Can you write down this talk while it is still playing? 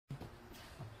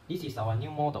This is our new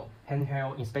model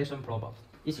handheld inspection probe.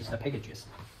 This is the packages.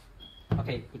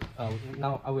 Okay,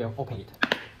 now I will open it.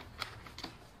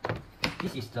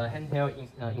 This is the handheld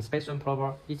inspection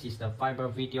probe. This is the fiber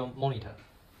video monitor.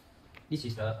 This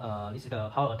is the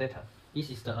power adapter. This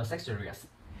is the accessories.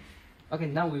 Okay,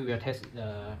 now we will turn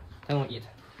on it.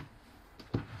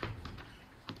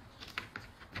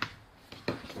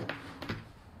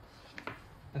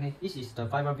 Okay, this is the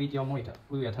fiber video monitor.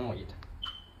 We will turn on it.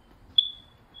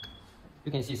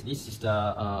 You can see this is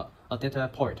the adapter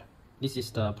port. This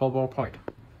is the probe port,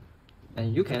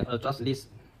 and you can adjust this.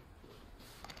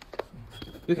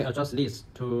 You can adjust this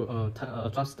to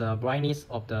adjust the brightness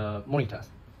of the monitors.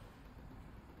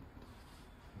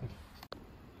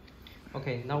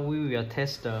 Okay, now we will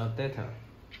test the data.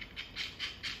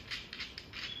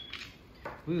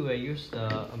 We will use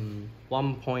the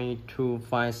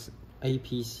 1.25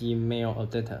 APC male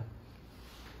adapter.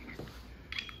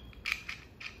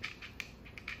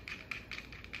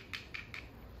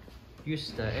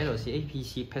 Use the LC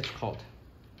APC patch cord.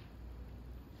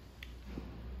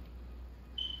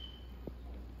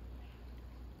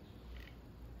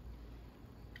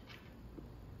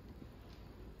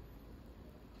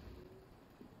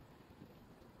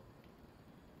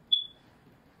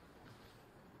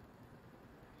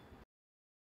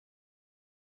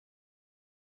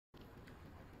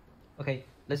 Okay,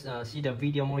 let's see the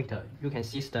video monitor. You can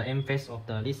see the end face of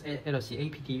this LC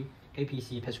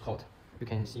APC patch cord. You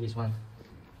can see this one.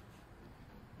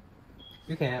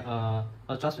 You can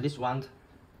adjust this one,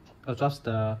 adjust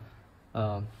the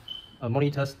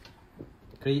monitors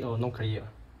clear or no clear.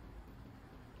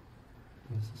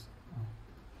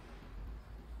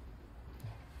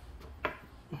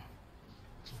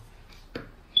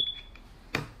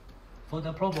 For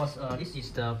the probes, this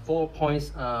is the 4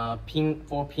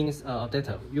 pins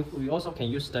adapter. We also can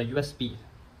use the USB.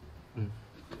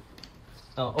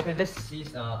 Okay, let's see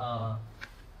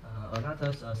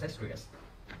another accessories.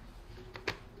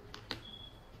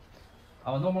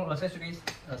 Our normal accessories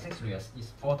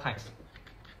is 4 types.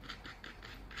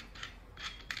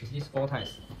 It is 4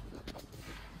 types.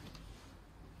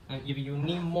 And if you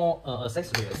need more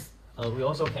accessories, we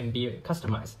also can be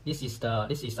customized. This is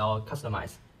our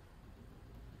customized.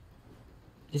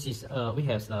 This is we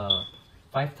have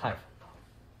 5 types.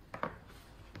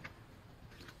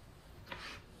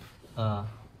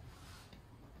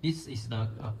 This is the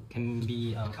can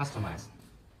be customized.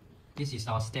 This is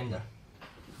our standard.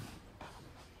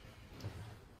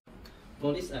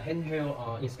 For this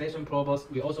handheld inspection probes,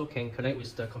 we also can connect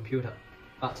with the computer,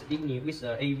 but it needs with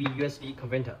the AV USB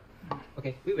converter.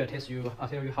 Okay, we will tell you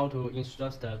how to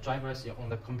install the drivers on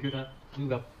the computer. We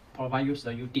will provide you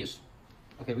the UDIS.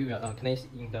 Okay, we will connect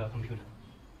in the computer.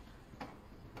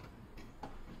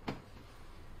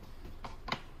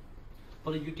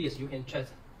 For the UDIS, you can check.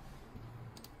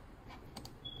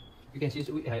 You can see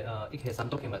it has some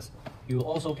documents. You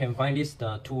also can find this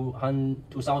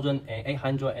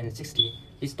 2860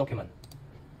 this document,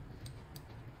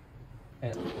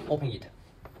 and open it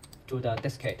to the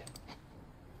diskette.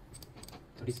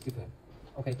 To this document.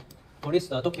 Okay, for this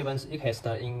documents, it has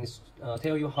the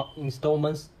tell you how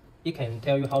installments. It can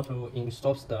tell you how to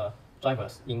install the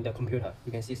drivers in the computer.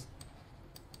 You can see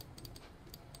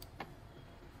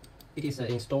it is an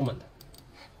installment.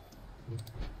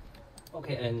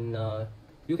 Okay, and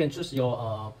you can choose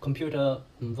your computer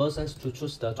versions to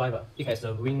choose the driver. It has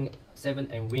a Win 7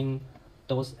 and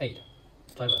Windows 8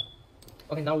 driver.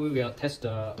 Okay, now we will test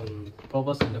the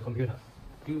probes in the computer.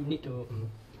 You need to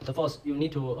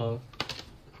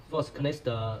first connect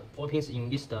the 4 pins in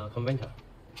this converter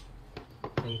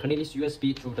and connect this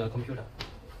USB to the computer.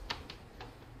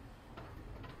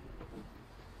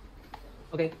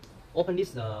 Okay, open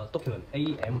this document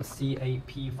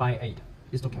AMCAP58.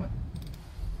 This document.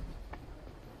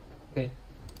 Okay,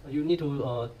 you need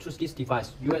to choose this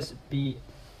device USB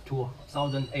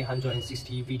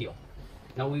 2860 video.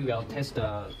 Now we will test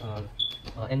the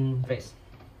end phase.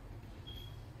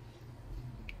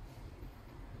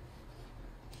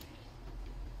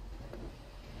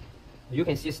 You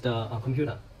can see the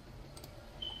computer.